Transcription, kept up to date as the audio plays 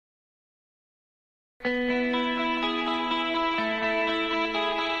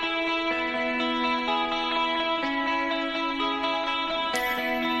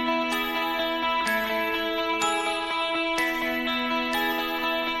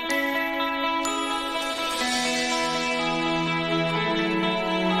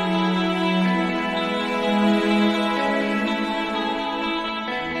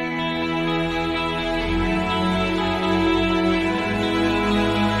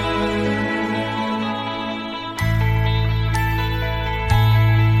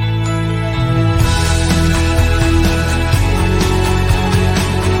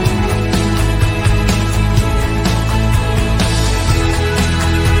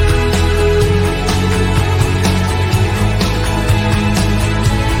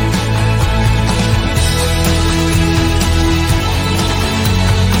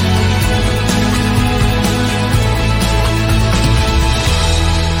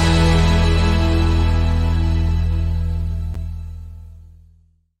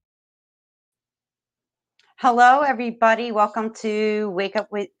Hello, everybody. Welcome to Wake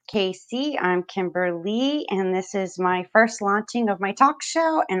Up with KC. I'm Kimberly, and this is my first launching of my talk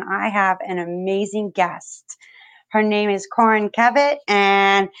show, and I have an amazing guest. Her name is Corinne Kevitt,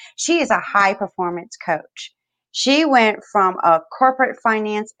 and she is a high performance coach. She went from a corporate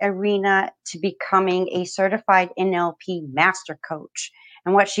finance arena to becoming a certified NLP master coach.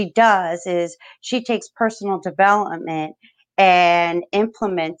 And what she does is she takes personal development and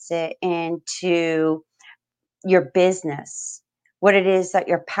implements it into your business, what it is that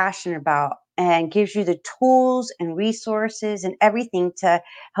you're passionate about, and gives you the tools and resources and everything to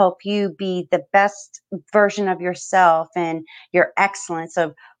help you be the best version of yourself and your excellence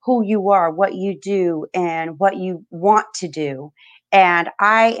of who you are, what you do, and what you want to do. And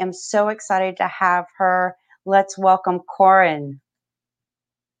I am so excited to have her. Let's welcome Corinne.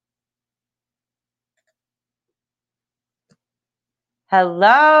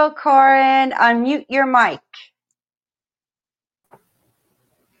 Hello, Corinne. Unmute your mic.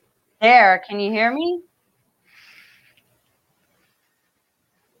 There, can you hear me?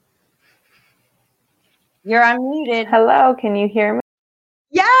 You're unmuted. Hello, can you hear me?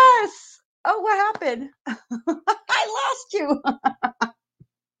 Yes. Oh, what happened? I lost you.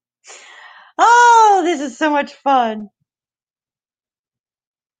 Oh, this is so much fun.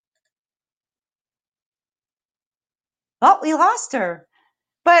 Oh, we lost her,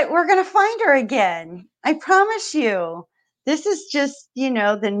 but we're going to find her again. I promise you. This is just,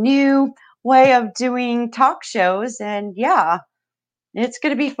 the new way of doing talk shows. And yeah, it's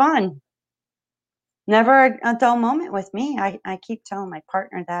going to be fun. Never a dull moment with me. I keep telling my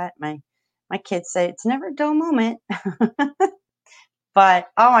partner that. My kids say it's never a dull moment.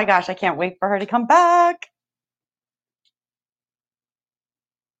 But oh my gosh, I can't wait for her to come back.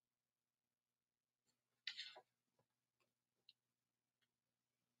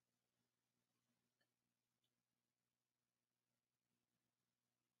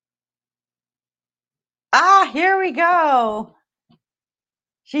 Ah, here we go.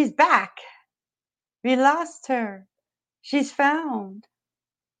 She's back. We lost her. She's found.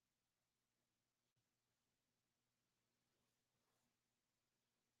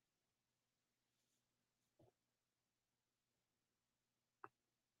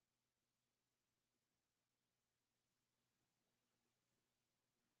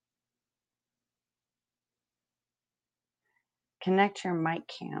 Connect your mic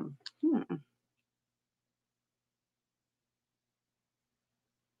cam.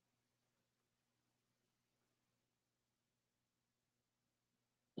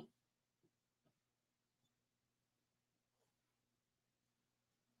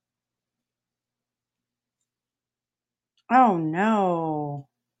 Oh no.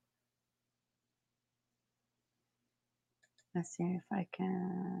 Let's see if I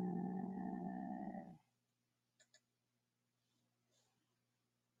can.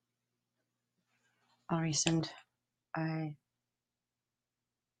 I'll resend. I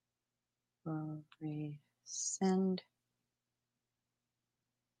will resend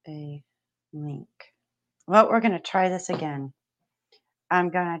a link. Well, we're going to try this again. I'm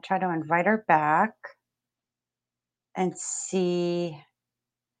going to try to invite her back and see.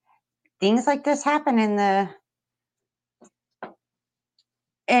 Things like this happen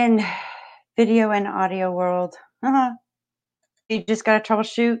in video and audio world. You just got to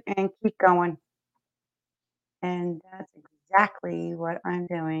troubleshoot and keep going. And that's exactly what I'm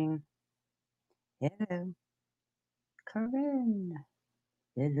doing. Hello, Corinne.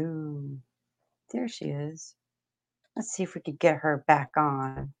 Hello. There she is. Let's see if we could get her back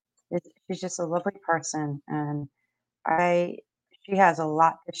on. She's just a lovely person, and she has a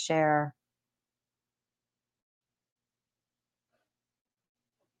lot to share.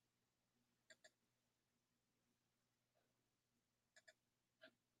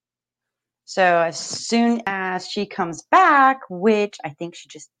 So as soon as she comes back, which I think she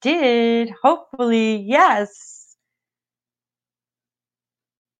just did, hopefully, yes.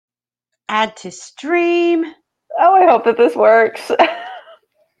 Add to stream. Oh, I hope that this works.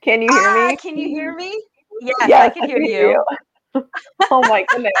 Can you hear me? Can you hear me? Yes, I Yes, can I hear can hear you. you. Oh my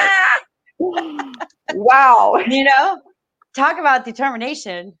goodness. Wow. You know, talk about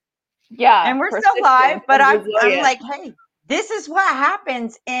determination. Yeah, And we're still live, persistence but and I'm resilience. like, hey, this is what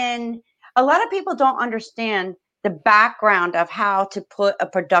happens. And a lot of people don't understand the background of how to put a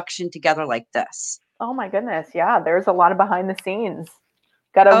production together like this. Oh my goodness. Yeah, there's a lot of behind the scenes.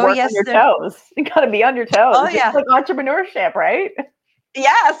 Got to Oh, work on yes. your toes. You got to be on your toes, Oh, just yeah. like entrepreneurship, right?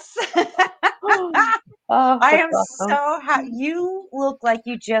 Yes. Oh, I that's am awesome. so happy. You look like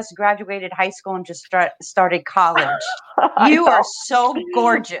you just graduated high school and just started college. I You are know. so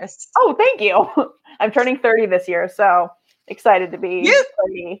gorgeous. Oh, thank you. I'm turning 30 this year, so excited to be You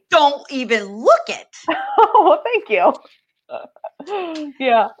 30. don't even look it. Oh, well, thank you.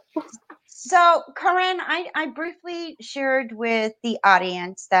 Yeah. So, Corinne, I briefly shared with the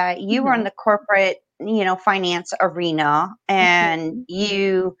audience that you were in Mhm. the corporate, finance arena, and Mhm.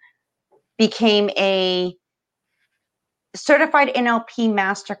 you became a certified NLP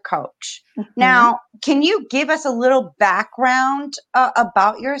master coach. Mhm. Now, can you give us a little background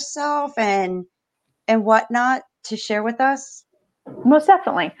about yourself and whatnot to share with us? Most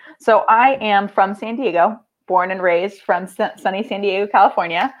definitely. So I am from San Diego, born and raised from sunny San Diego,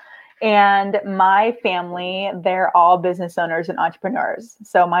 California. And my family, they're all business owners and entrepreneurs.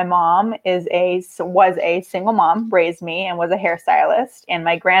 So my mom was a single mom, raised me, and was a hairstylist. And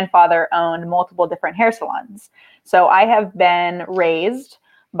my grandfather owned multiple different hair salons. So I have been raised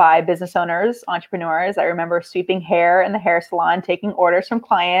by business owners, entrepreneurs. I remember sweeping hair in the hair salon, taking orders from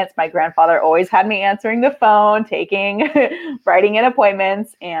clients. My grandfather always had me answering the phone, writing in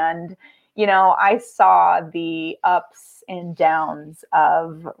appointments. And, I saw the ups and downs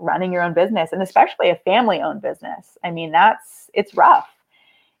of running your own business, and especially a family owned business. I mean, it's rough.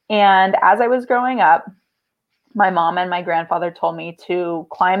 And as I was growing up, my mom and my grandfather told me to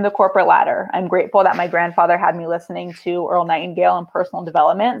climb the corporate ladder. I'm grateful that my grandfather had me listening to Earl Nightingale and personal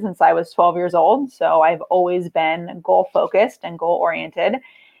development since I was 12 years old. So I've always been goal focused and goal oriented.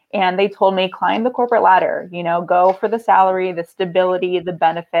 And they told me climb the corporate ladder, go for the salary, the stability, the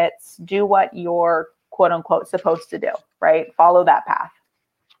benefits, do what you're quote unquote supposed to do, right? Follow that path.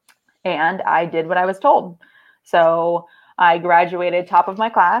 And I did what I was told. So I graduated top of my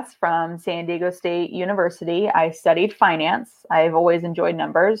class from San Diego State University. I studied finance. I've always enjoyed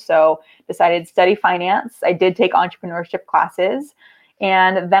numbers, so decided to study finance. I did take entrepreneurship classes.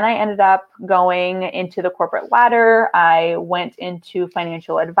 And then I ended up going into the corporate ladder. I went into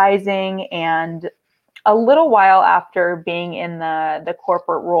financial advising, and a little while after being in the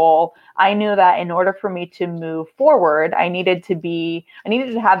corporate role, I knew that in order for me to move forward, I needed to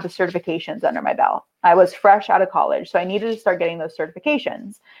have the certifications under my belt. I was fresh out of college, so I needed to start getting those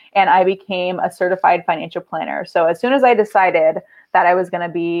certifications. And I became a certified financial planner. So as soon as I decided that I was going to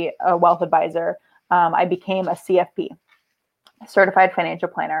be a wealth advisor, I became a CFP, certified financial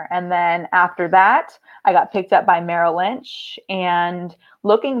planner. And then after that, I got picked up by Merrill Lynch. And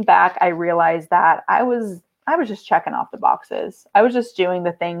looking back, I realized that I was just checking off the boxes. I was just doing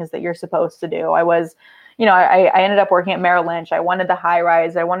the things that you're supposed to do. I ended up working at Merrill Lynch. I wanted the high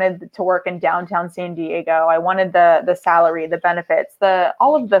rise. I wanted to work in downtown San Diego. I wanted the salary, the benefits,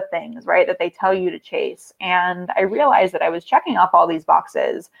 all of the things, right, that they tell you to chase. And I realized that I was checking off all these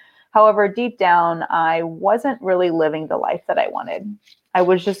boxes. However, deep down, I wasn't really living the life that I wanted. I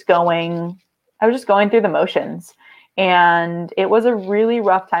was just going, I was just going through the motions. And it was a really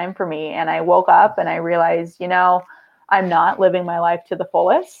rough time for me. And I woke up and I realized, I'm not living my life to the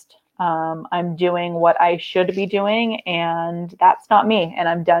fullest. I'm doing what I should be doing, and that's not me. And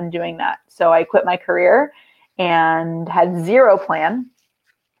I'm done doing that. So I quit my career and had zero plan,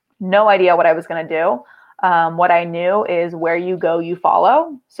 no idea what I was going to do. What I knew is where you go, you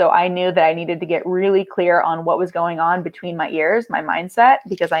follow. So I knew that I needed to get really clear on what was going on between my ears, my mindset,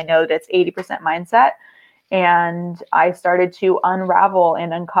 because I know that it's 80% mindset. And I started to unravel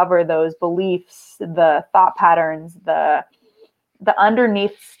and uncover those beliefs, the thought patterns, the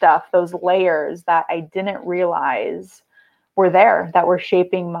underneath stuff, those layers that I didn't realize were there, that were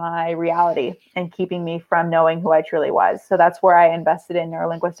shaping my reality and keeping me from knowing who I truly was. So that's where I invested in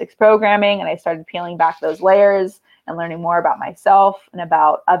neurolinguistics programming, and I started peeling back those layers and learning more about myself and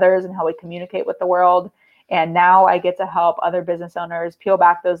about others and how we communicate with the world. And now I get to help other business owners peel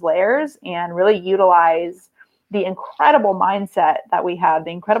back those layers and really utilize the incredible mindset that we have,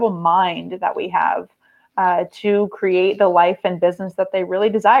 the incredible mind that we have, to create the life and business that they really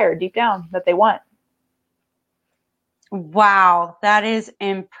desire deep down, that they want. Wow, that is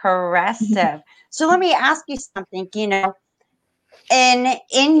impressive. So let me ask you something,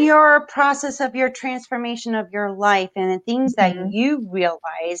 in your process of your transformation of your life and the things that you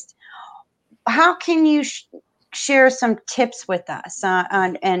realized, how can you share some tips with us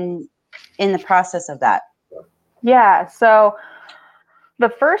and in the process of that? Yeah. So the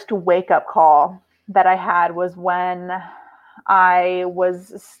first wake-up call that I had was when I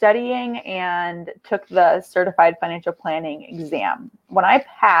was studying and took the certified financial planning exam. When I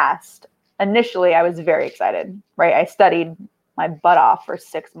passed, initially I was very excited, right? I studied my butt off for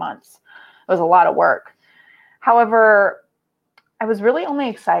 6 months. It was a lot of work. However, I was really only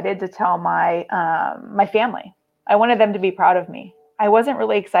excited to tell my my family. I wanted them to be proud of me. I wasn't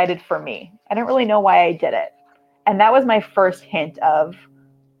really excited for me. I didn't really know why I did it. And that was my first hint of,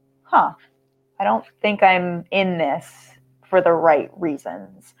 I don't think I'm in this for the right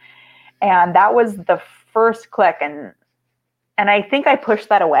reasons. And that was the first click. And I think I pushed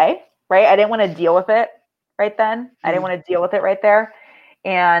that away, right? I didn't want to deal with it right then. I didn't want to deal with it right there.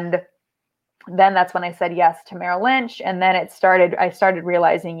 And then that's when I said yes to Merrill Lynch. And then I started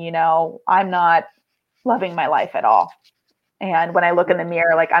realizing, I'm not loving my life at all. And when I look in the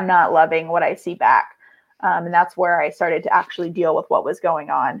mirror, like, I'm not loving what I see back. And that's where I started to actually deal with what was going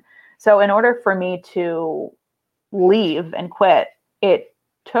on. So in order for me to leave and quit, it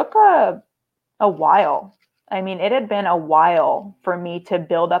took a while. I mean, it had been a while for me to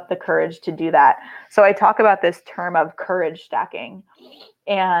build up the courage to do that. So I talk about this term of courage stacking.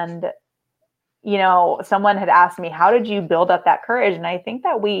 And, someone had asked me, how did you build up that courage? And I think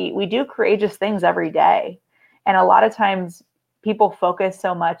that we do courageous things every day. And a lot of times people focus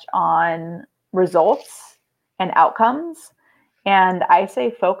so much on results and outcomes. And I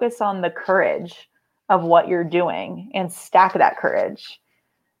say focus on the courage of what you're doing and stack that courage.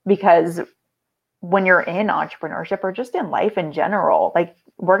 Because when you're in entrepreneurship or just in life in general, like,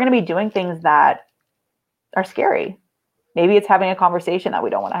 we're going to be doing things that are scary. Maybe it's having a conversation that we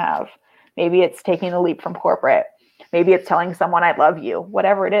don't want to have. Maybe it's taking the leap from corporate. Maybe it's telling someone I love you,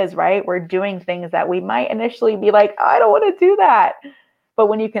 whatever it is, right? We're doing things that we might initially be like, oh, I don't want to do that. But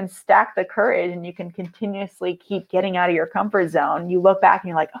when you can stack the courage and you can continuously keep getting out of your comfort zone, you look back and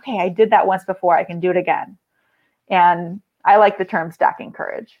you're like, okay, I did that once before. I can do it again. And I like the term stacking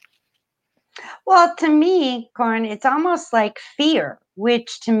courage. Well, to me, Corin, it's almost like fear,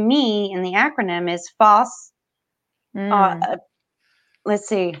 which to me in the acronym is false. Let's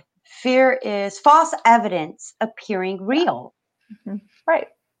see. Fear is false evidence appearing real. Right.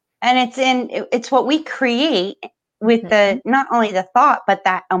 And it's what we create with the not only the thought, but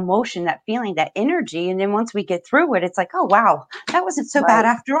that emotion, that feeling, that energy. And then once we get through it, it's like, oh wow, that wasn't so bad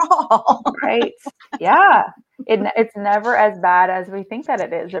after all. Right. Yeah. It's never as bad as we think that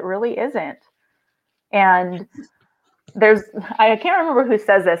it is. It really isn't. And I can't remember who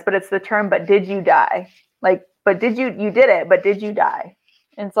says this, but it's the term, but did you die? Like, but did you did it, but did you die?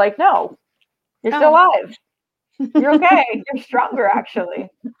 And it's like, no, you're still alive. You're okay. You're stronger, actually.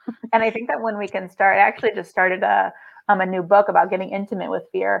 And I think that when we can I actually just started a new book about getting intimate with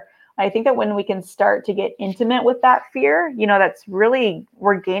fear. I think that when we can start to get intimate with that fear, that's really,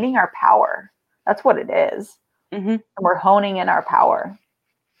 we're gaining our power. That's what it is. And we're honing in our power.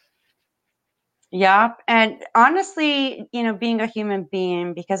 Yeah. And honestly, being a human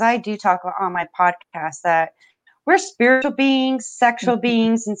being, because I do talk on my podcast that we're spiritual beings, sexual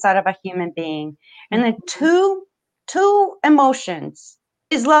beings inside of a human being. And the two emotions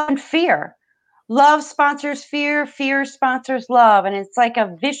is love and fear. Love sponsors fear, fear sponsors love. And it's like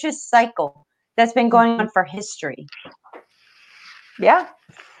a vicious cycle that's been going on for history. Yeah.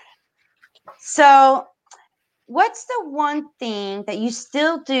 So what's the one thing that you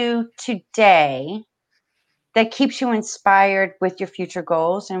still do today that keeps you inspired with your future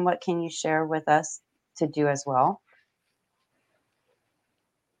goals? And what can you share with us to do as well?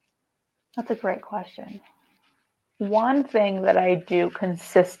 That's a great question. One thing that I do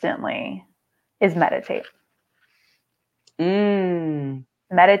consistently is meditate. Meditation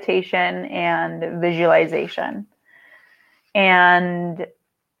and visualization. And,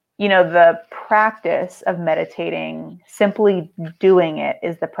 the practice of meditating, simply doing it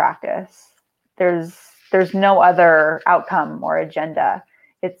is the practice. There's no other outcome or agenda.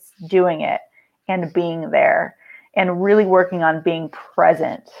 It's doing it and being there and really working on being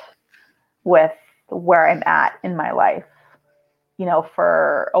present with where I'm at in my life.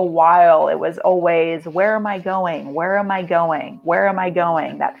 For a while, it was always, where am I going? Where am I going? Where am I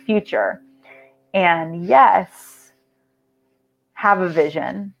going? That future. And yes, have a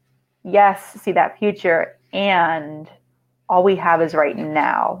vision, yes, see that future, and all we have is right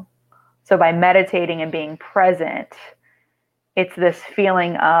now. So by meditating and being present, it's this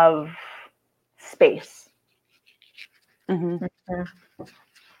feeling of space. Mhm.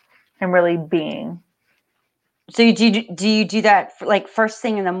 And really being. So do you do that for, like, first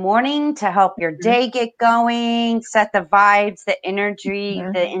thing in the morning to help your Mhm. day get going, set the vibes, the energy,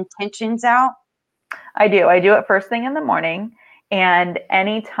 the intentions out? I do. I do it first thing in the morning. And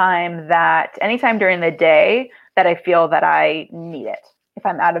anytime during the day that I feel that I need it, if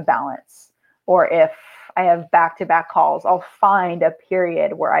I'm out of balance or if I have back to back calls, I'll find a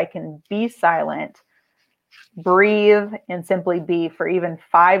period where I can be silent, breathe, and simply be for even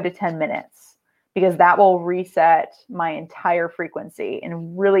 5 to 10 minutes, because that will reset my entire frequency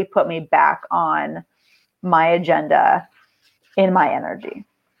and really put me back on my agenda in my energy.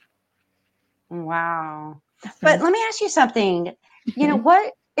 Wow. But let me ask you something. You know, Mhm.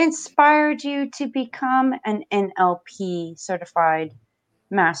 what inspired you to become an NLP certified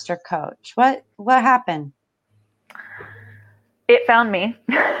master coach? What happened? It found me.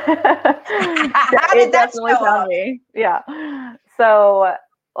 How It did that definitely show found up? me. Yeah. So,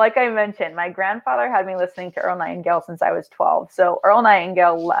 like I mentioned, my grandfather had me listening to Earl Nightingale since I was 12. So, Earl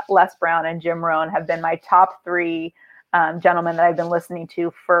Nightingale, Les Brown, and Jim Rohn have been my top three gentlemen that I've been listening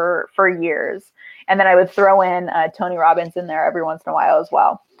to for years. And then I would throw in Tony Robbins in there every once in a while as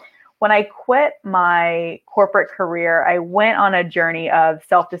well. When I quit my corporate career, I went on a journey of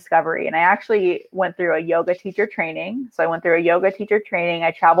self-discovery, and I actually went through a yoga teacher training. So I went through a yoga teacher training. I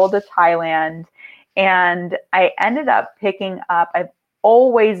traveled to Thailand, and I ended up picking up, I've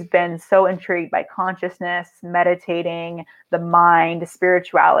always been so intrigued by consciousness, meditating, the mind,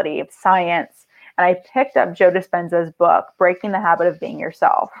 spirituality, science. And I picked up Joe Dispenza's book, Breaking the Habit of Being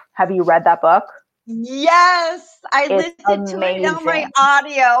Yourself. Have you read that book? Yes, I It's listened to it on my amazing.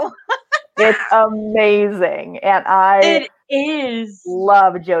 audio. It's amazing. And I It is.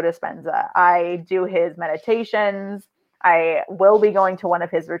 love Joe Dispenza. I do his meditations. I will be going to one of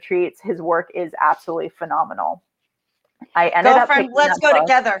his retreats. His work is absolutely phenomenal. I ended up Girlfriend, picking let's that go book.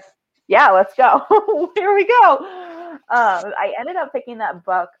 together. Yeah, let's go. Here we go. I ended up picking that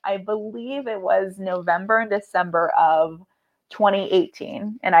book. I believe it was November and December of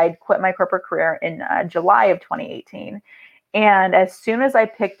 2018. And I quit my corporate career in July of 2018. And as soon as I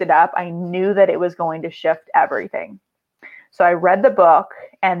picked it up, I knew that it was going to shift everything. So I read the book,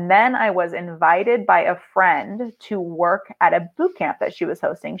 and then I was invited by a friend to work at a boot camp that she was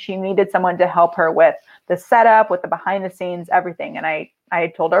hosting. She needed someone to help her with the setup, with the behind the scenes, everything. And I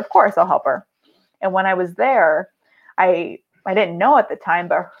told her, of course, I'll help her. And when I was there, I didn't know at the time,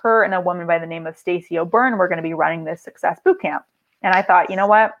 but her and a woman by the name of Stacey O'Byrne were going to be running this success boot camp. And I thought, you know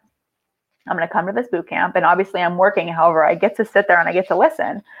what? I'm going to come to this boot camp, and obviously I'm working. However, I get to sit there and I get to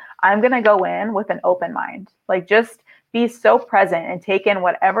listen. I'm going to go in with an open mind, like just be so present and take in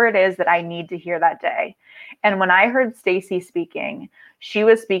whatever it is that I need to hear that day. And when I heard Stacey speaking, she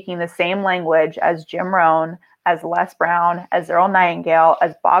was speaking the same language as Jim Rohn, as Les Brown, as Earl Nightingale,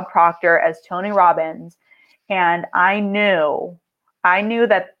 as Bob Proctor, as Tony Robbins. And I knew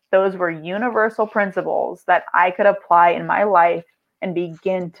that those were universal principles that I could apply in my life and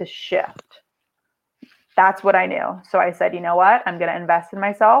begin to shift. That's what I knew. So I said, you know what? I'm going to invest in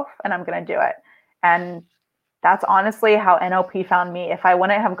myself and I'm going to do it. And that's honestly how NLP found me. If I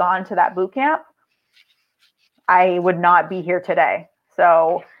wouldn't have gone to that boot camp, I would not be here today.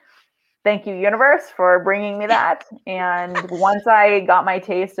 So thank you, universe, for bringing me that. And once I got my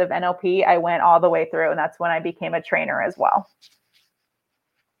taste of NLP, I went all the way through. And that's when I became a trainer as well.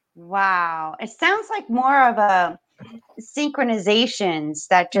 Wow. It sounds like more of a synchronizations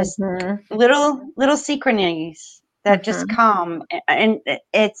that just Mm-hmm. little synchronies that just Mm-hmm. come, and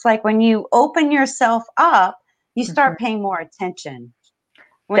it's like when you open yourself up, you Mm-hmm. start paying more attention.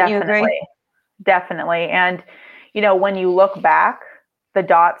 Wouldn't you agree? Definitely. Definitely. And, when you look back, the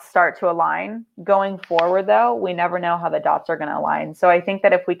dots start to align. Going forward, though, we never know how the dots are going to align. So I think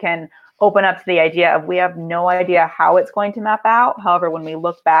that if we can open up to the idea of we have no idea how it's going to map out, however, when we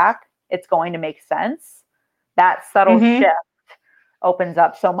look back, it's going to make sense. That subtle Mm-hmm. shift opens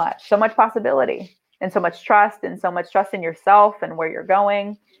up so much possibility and so much trust in yourself and where you're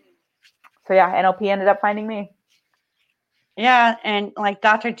going. So yeah, NLP ended up finding me. Yeah, and like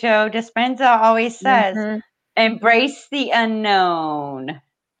Dr. Joe Dispenza always says, Mm-hmm. embrace the unknown.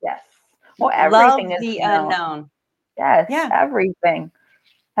 Yes. Well, Love everything is the known. unknown. Yes, Yeah. everything.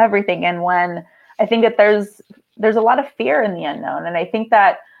 And when I think that there's a lot of fear in the unknown, and I think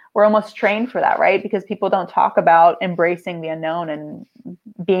that we're almost trained for that, right? Because people don't talk about embracing the unknown and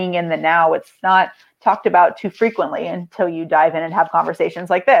being in the now. It's not talked about too frequently until you dive in and have conversations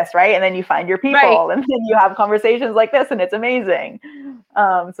like this, right? And then you find your people, Right. and then you have conversations like this, and it's amazing.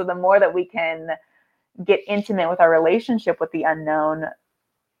 So the more that we can get intimate with our relationship with the unknown,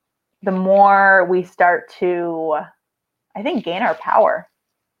 the more we start to, I think, gain our power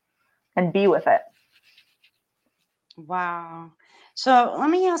and be with it. Wow. So let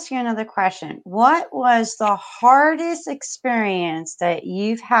me ask you another question. What was the hardest experience that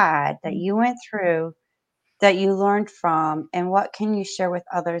you've had, that you went through, that you learned from, and what can you share with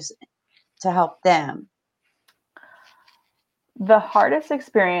others to help them? The hardest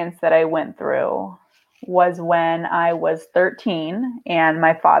experience that I went through was when I was 13 and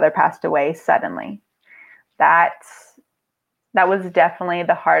my father passed away suddenly. That that was definitely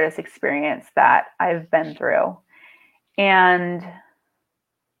the hardest experience that I've been through. And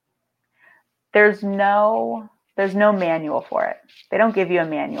there's no manual for it. They don't give you a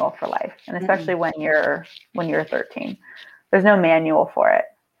manual for life, and especially when you're 13. There's no manual for it.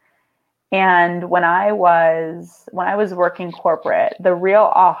 And when I was working corporate, the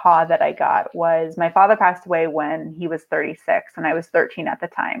real aha that I got was my father passed away when he was 36 and I was 13 at the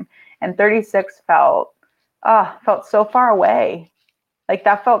time. And 36 felt so far away. Like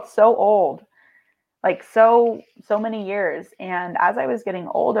that felt so old. Like so many years. And as I was getting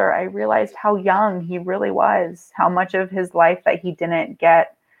older, I realized how young he really was, how much of his life that he didn't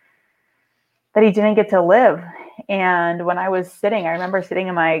get to live. And when I remember sitting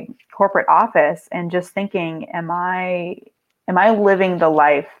in my corporate office and just thinking, am I living the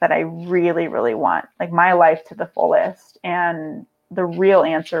life that I really, really want? Like my life to the fullest? And the real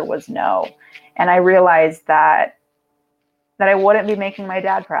answer was no. And I realized that I wouldn't be making my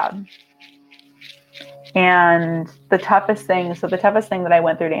dad proud. And the toughest thing that I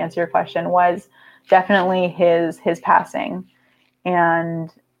went through, to answer your question, was definitely his passing.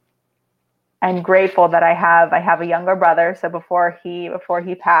 And I'm grateful that I have a younger brother. So before he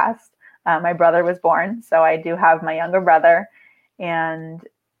passed, my brother was born. So I do have my younger brother. And,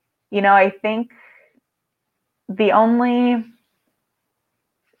 I think the only,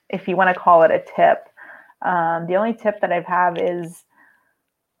 if you want to call it a tip, the only tip that I have is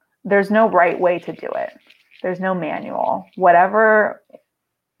there's no right way to do it. There's no manual. Whatever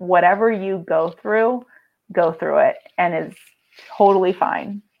you go through it, and it's totally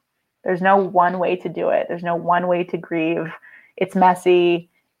fine. There's no one way to do it. There's no one way to grieve. It's messy.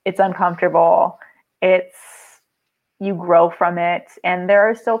 It's uncomfortable. You grow from it. And there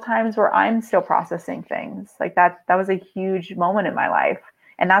are still times where I'm still processing things like that. That was a huge moment in my life,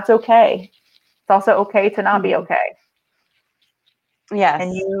 and that's okay. It's also okay to not be okay. Yes.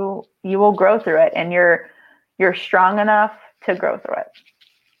 And you will grow through it, and you're strong enough to grow through it.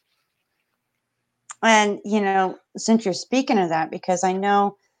 And, since you're speaking of that, because I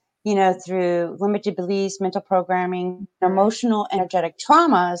know, through limited beliefs, mental programming, emotional, energetic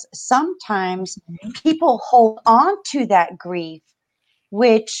traumas, sometimes people hold on to that grief,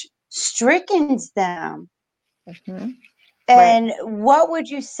 which strickens them. Mm-hmm. And Right. what would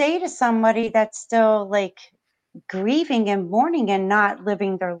you say to somebody that's still like grieving and mourning and not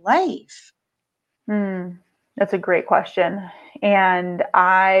living their life? That's a great question. And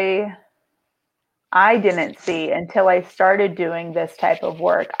I didn't see, until I started doing this type of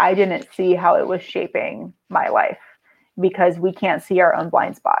work, I didn't see how it was shaping my life, because we can't see our own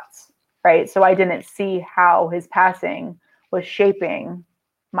blind spots, right? So I didn't see how his passing was shaping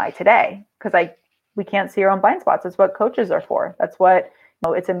my today, because we can't see our own blind spots. That's what coaches are for. That's what,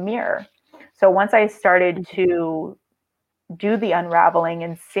 it's a mirror. So once I started to do the unraveling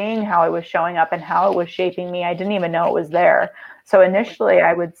and seeing how it was showing up and how it was shaping me, I didn't even know it was there. So initially,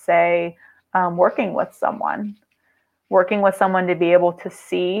 I would say working with someone to be able to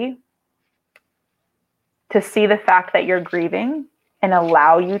see the fact that you're grieving and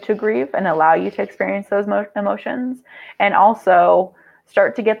allow you to grieve and allow you to experience those emotions, and also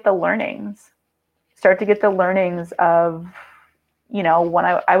start to get the learnings of, when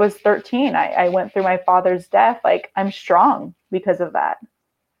I was 13, I went through my father's death. Like, I'm strong because of that.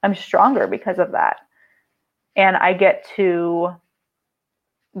 I'm stronger because of that. And I get to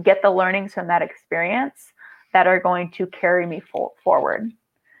get the learnings from that experience that are going to carry me forward.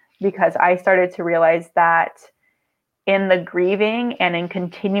 Because I started to realize that in the grieving and in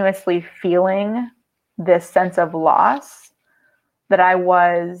continuously feeling this sense of loss, that I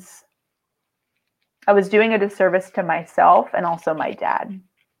was doing a disservice to myself and also my dad.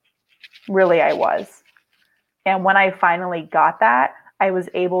 Really, I was. And when I finally got that, I was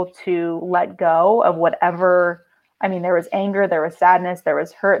able to let go of whatever. I mean, there was anger, there was sadness, there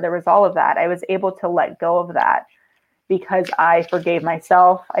was hurt, there was all of that. I was able to let go of that, because I forgave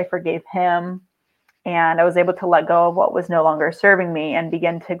myself, I forgave him, and I was able to let go of what was no longer serving me and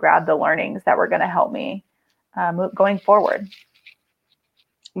begin to grab the learnings that were going to help me going forward.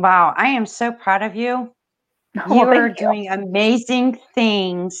 Wow, I am so proud of you. Well, You're thank you. doing amazing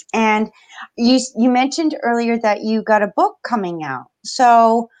things. And you mentioned earlier that you got a book coming out.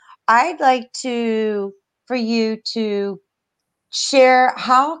 So I'd like for you to share,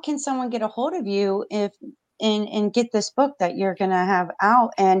 how can someone get a hold of you and get this book that you're going to have out,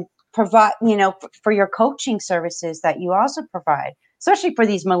 and provide, for your coaching services that you also provide, especially for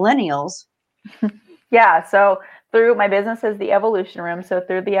these millennials. Yeah. So through my business is the Evolution Room. So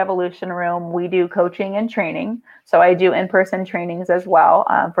through the Evolution Room, we do coaching and training. So I do in-person trainings as well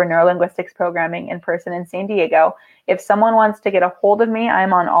for neurolinguistics programming in person in San Diego. If someone wants to get a hold of me,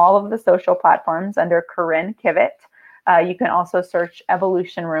 I'm on all of the social platforms under Corinne Kivett. You can also search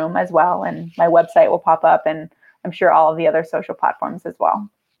Evolution Room as well, and my website will pop up, and I'm sure all of the other social platforms as well.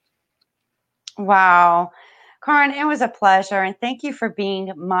 Wow. Corinne, it was a pleasure. And thank you for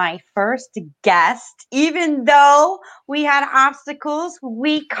being my first guest. Even though we had obstacles,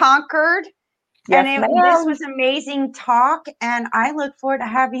 we conquered. Yes, And this ma'am. was amazing talk. And I look forward to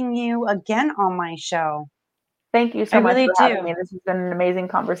having you again on my show. Thank you so I much really for having me. This has been an amazing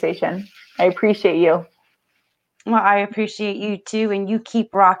conversation. I appreciate you. Well, I appreciate you too. And you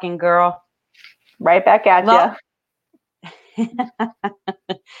keep rocking, girl. Right back at you.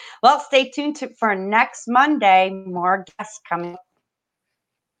 Well, stay tuned for next Monday. More guests coming.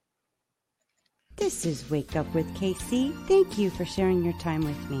 This is Wake Up with KC. Thank you for sharing your time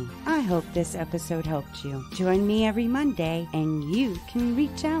with me. I hope this episode helped you. Join me every Monday, and you can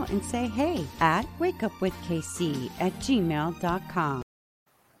reach out and say hey at wakeupwithkc@gmail.com.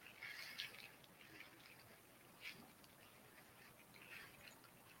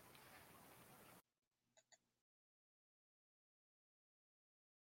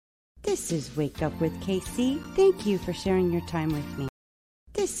 This is Wake Up with KC. Thank you for sharing your time with me.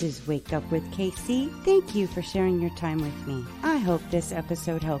 This is Wake Up with KC. Thank you for sharing your time with me. I hope this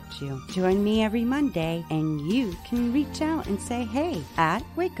episode helped you. Join me every Monday, and you can reach out and say hey at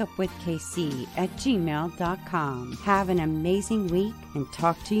wakeupwithkc@gmail.com. Have an amazing week, and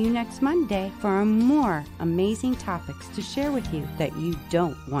talk to you next Monday for more amazing topics to share with you that you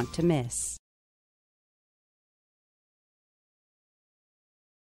don't want to miss.